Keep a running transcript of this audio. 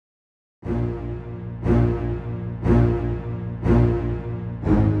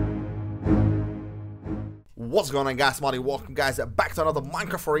What's going on, guys? Smarty, welcome guys back to another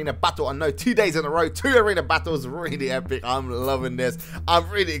Minecraft arena battle. I know 2 days in a row, 2 arena battles, really epic. I'm loving this. I'm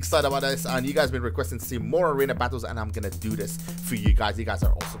really excited about this, and you guys have been requesting to see more arena battles, and I'm gonna do this for you guys. You guys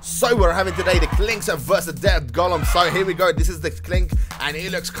are awesome. So we're having today the Clinks versus Dead Golem. So here we go. This is the Clink, and he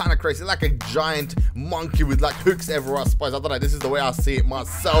looks kind of crazy, like a giant monkey with like hooks everywhere. I suppose, I don't know, this is the way I see it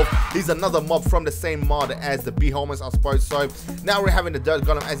myself. He's another mob from the same mod as the Behemoths, I suppose. So now we're having the Dead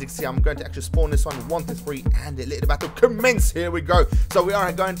Golem. As you can see, I'm going to actually spawn this one 1 to 3, and let the battle commence. Here we go. So we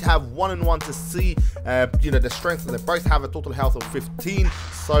are going to have 1-on-1 to see the strength. They both have a total health of 15.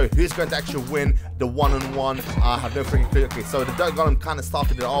 So who's going to actually win the 1-on-1? I have no freaking clue. Okay, so the Dirt Golem kind of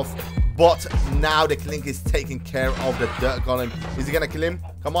started it off, but now the Clink is taking care of the Dirt Golem. Is he gonna kill him?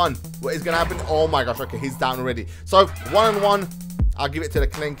 Come on, what is gonna happen? Oh my gosh, okay, he's down already. So 1-on-1, I'll give it to the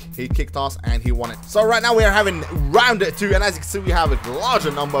Clink. He kicked us and he won it. So right now we are having round 2, and as you can see, we have a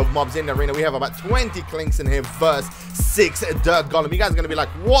larger number of mobs in the arena. We have about 20 Clinks in here versus 6 Dirt Golem. You guys are gonna be like,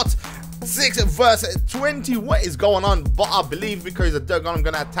 what? 6 versus 20, what is going on? But I believe because the Dirt Golem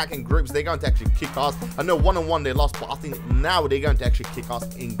gonna attack in groups, they're going to actually kick us. I know 1-on-1 they lost, but I think now they're going to actually kick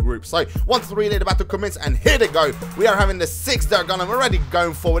us in groups. So 1 to 3, let the battle commence, and here they go. We are having the 6 Dirt Golem already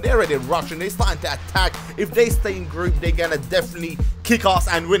going forward. They're already rushing. They're starting to attack. If they stay in group, they're gonna definitely kick us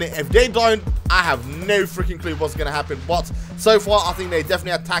and win it. If they don't, I have no freaking clue what's gonna happen. But so far, I think they're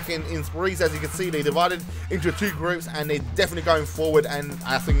definitely attacking in threes. As you can see, they divided into 2 groups, and they're definitely going forward. And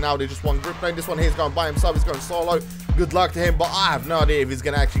I think now they just one group. No, this one here is going by himself. He's going solo. Good luck to him, but I have no idea if he's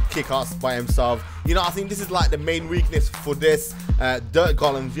gonna actually kick us by himself. You know, I think this is like the main weakness for this Dirt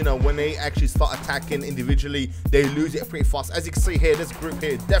Golems. You know, when they actually start attacking individually, they lose it pretty fast. As you can see here, this group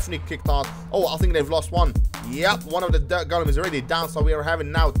here definitely kicked us. Oh, I think they've lost one. Yep, one of the Dirt Golem is already down, so we are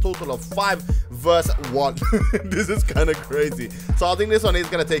having now a total of 5 versus 1. This is kind of crazy. So I think this one is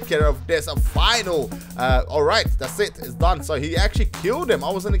going to take care of this final. All right, that's it. It's done. So he actually killed him.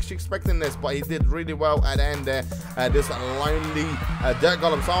 I wasn't actually expecting this, but he did really well at the end there. This lonely Dirt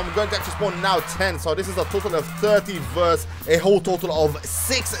Golem. So I'm going to actually spawn now 10. So this is a total of 30 versus a whole total of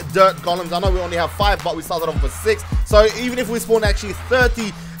 6 Dirt Golems. I know we only have 5, but we started off with 6. So even if we spawn actually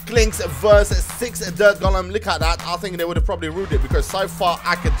 30 Clinks versus 6 Dirt Golem, look at that. I think they would have probably ruled it, because so far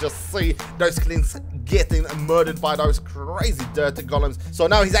I could just see those Clinks getting murdered by those crazy Dirt Golems. So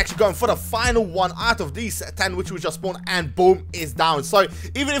now he's actually going for the final one out of these 10 which we just spawned, and boom, is down. So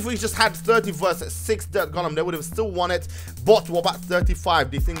even if we just had 30 versus 6 Dirt Golem, they would have still won it. But what about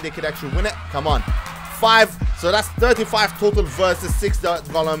 35? Do you think they could actually win it? Come on. 5, so that's 35 total versus 6 Dirt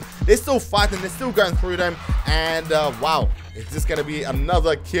Golem. They're still fighting, they're still going through them, and wow, is this gonna be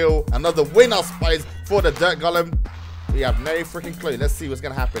another kill, another win, I suppose, for the Dirt Golem? We have no freaking clue. Let's see what's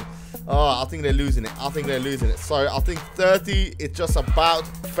gonna happen. Oh, I think they're losing it. I think they're losing it. So I think 30 is just about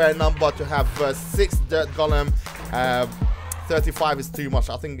fair number to have versus 6 Dirt Golem. 35 is too much.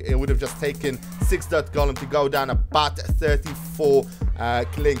 I think it would have just taken 6 Dirt Golem to go down about 34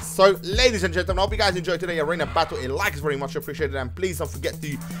 Clinks. So, ladies and gentlemen, I hope you guys enjoyed today's arena battle. A like is very much appreciated, and please don't forget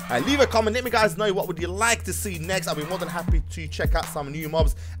to leave a comment. Let me guys know what would you like to see next. I'll be more than happy to check out some new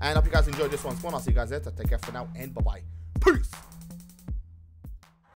mobs, and I hope you guys enjoyed this one. I'll see you guys later. Take care for now, and bye-bye. Peace!